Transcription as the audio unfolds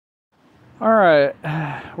Alright,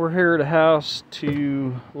 we're here at a house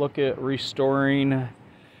to look at restoring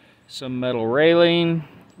some metal railing.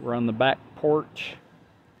 We're on the back porch.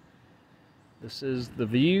 This is the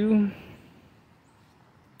view.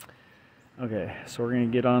 Okay, so we're going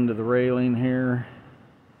to get onto the railing here.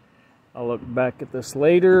 I'll look back at this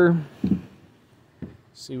later,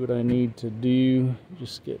 see what I need to do,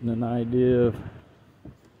 just getting an idea of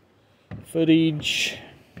footage.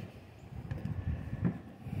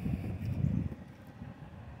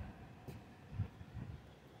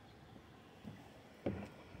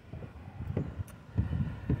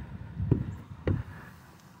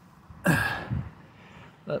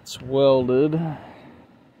 That's welded,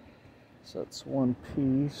 so that's one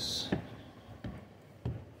piece.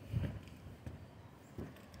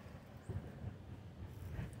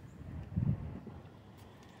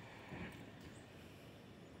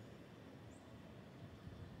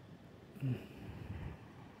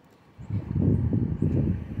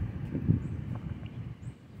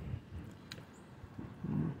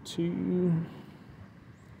 Two.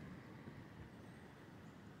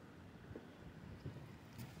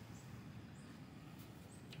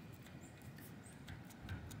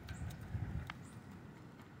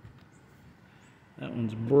 That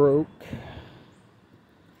one's broke.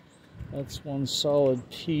 That's one solid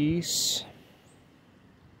piece.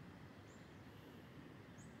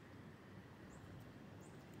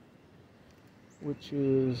 Which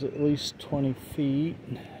is at least 20 feet.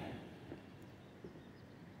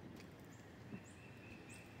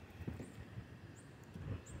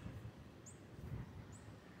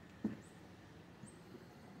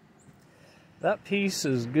 That piece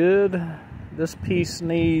is good. This piece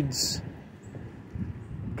needs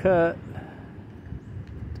cut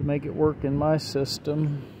to make it work in my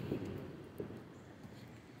system.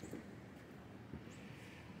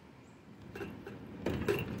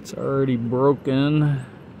 It's already broken.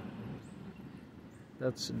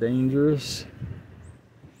 That's dangerous.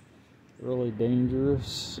 Really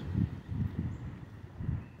dangerous.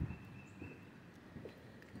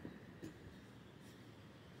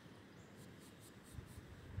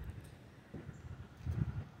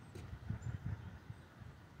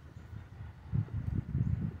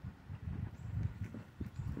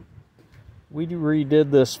 We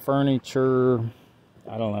redid this furniture,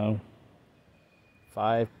 I don't know,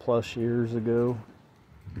 5+ years ago.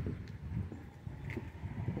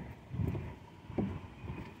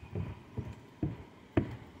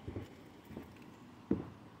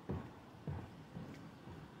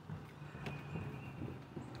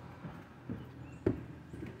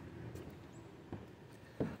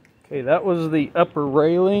 Okay, that was the upper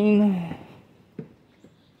railing.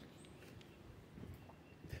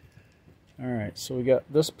 Alright, so we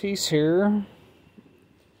got this piece here.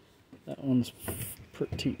 That one's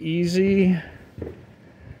pretty easy.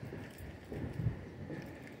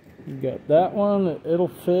 You got that one, it'll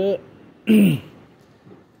fit.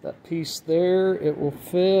 That piece there, it will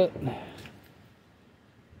fit.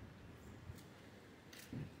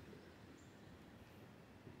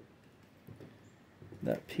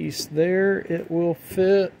 That piece there, it will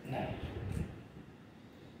fit.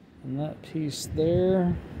 And that piece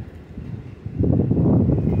there.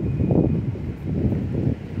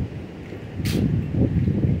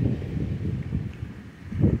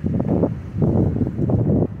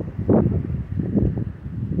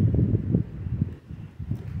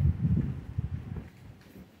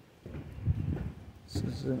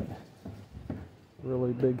 This is a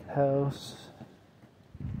really big house.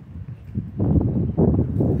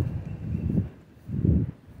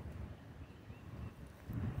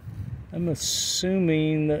 I'm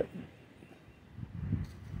assuming that,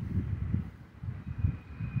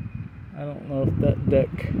 I don't know if that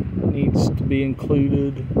deck needs to be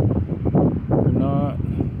included or not.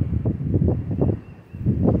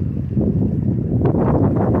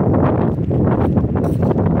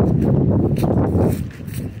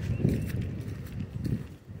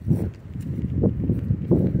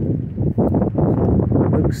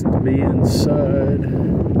 Looks to be inside.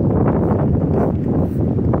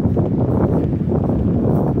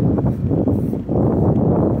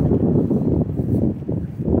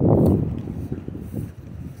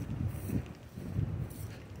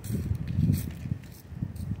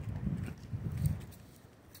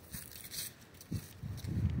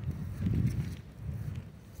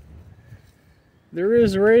 There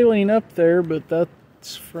is railing up there, but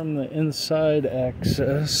that's from the inside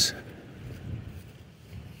access.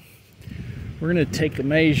 We're going to take a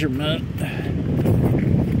measurement,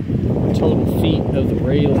 total feet of the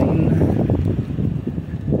railing.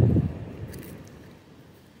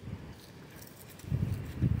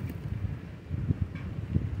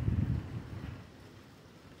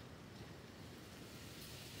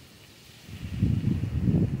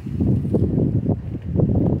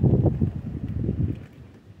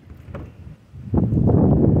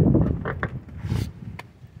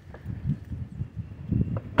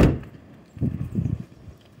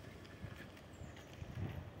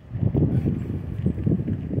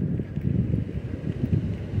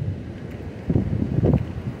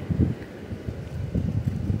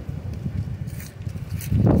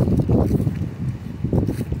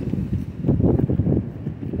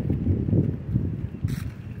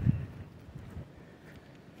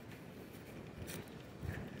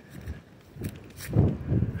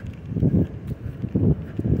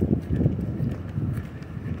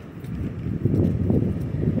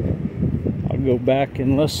 go back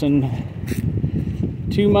and listen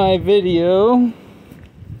to my video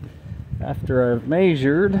after I've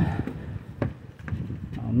measured,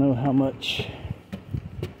 I'll know how much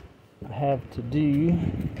I have to do.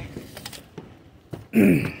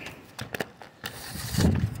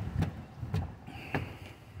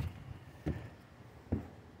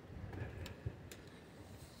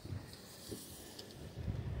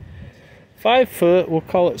 5 foot, we'll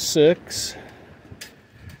call it 6.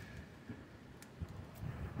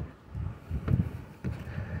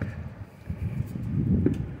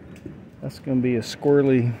 That's going to be a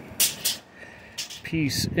squirrely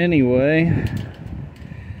piece anyway,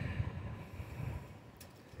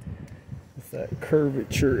 with that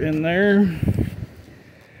curvature in there. I'm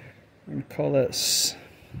going to call that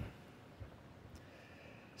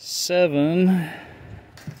 7.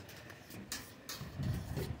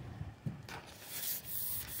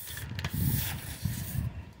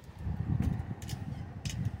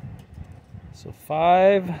 So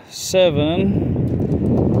 5,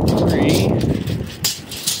 7, 3.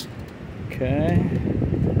 Okay.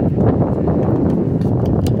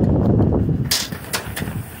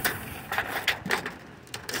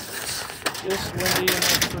 Just windy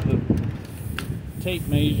enough for the tape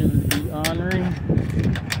measure to be honoring.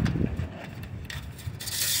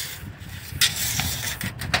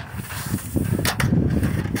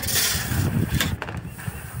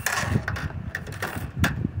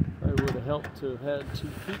 Helped to have had 2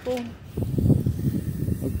 people.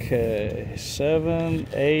 Okay, 7,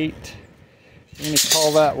 8. I'm going to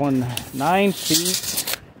call that one 9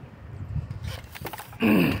 feet. I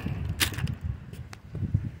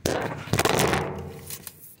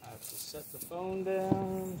have to set the phone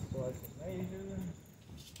down so I can measure.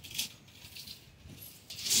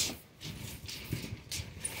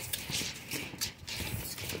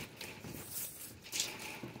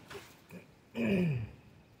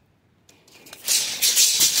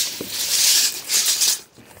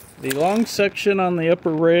 The long section on the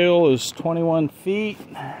upper rail is 21 feet.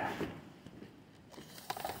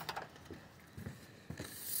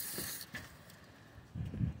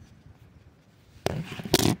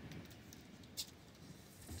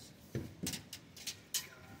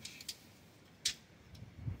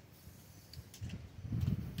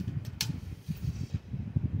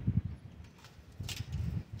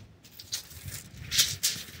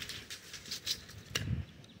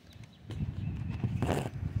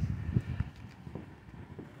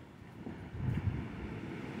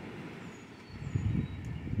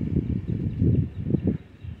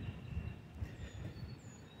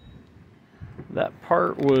 That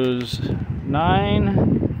part was 9.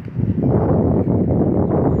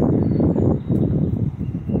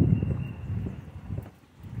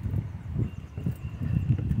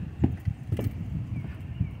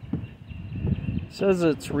 It says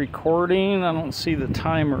it's recording. I don't see the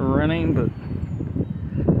timer running, but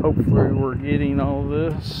hopefully we're getting all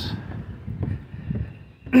this.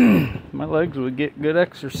 My legs would get good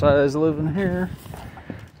exercise living here.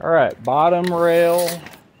 All right, bottom rail.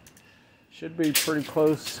 Should be pretty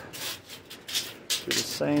close to the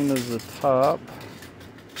same as the top.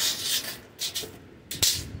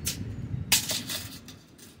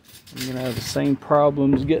 I'm going to have the same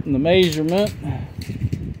problems getting the measurement.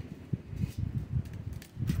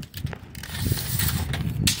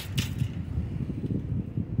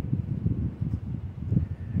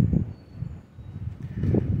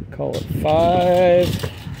 Call it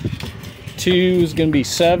 5. 2 is going to be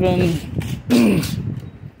 7.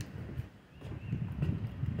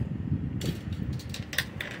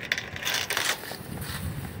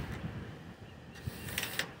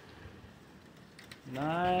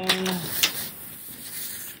 9.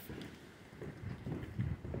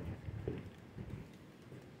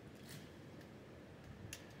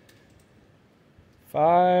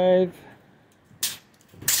 5.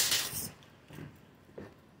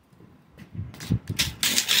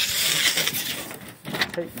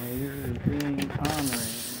 Tape measure is being honoring.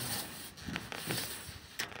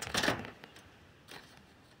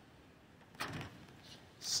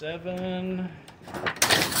 7.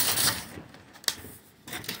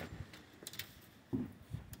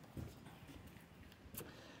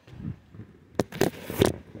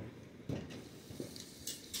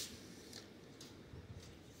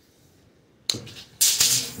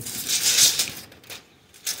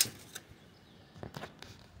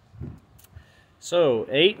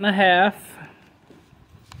 8.5,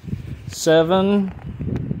 7,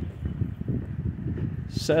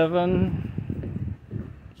 7.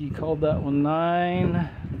 You called that one 9,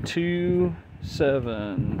 2,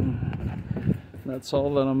 7. That's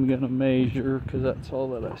all that I'm gonna measure because that's all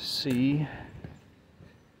that I see.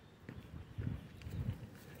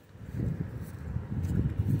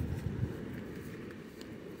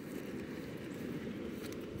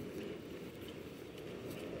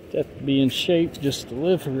 have to be in shape just to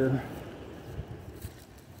live here.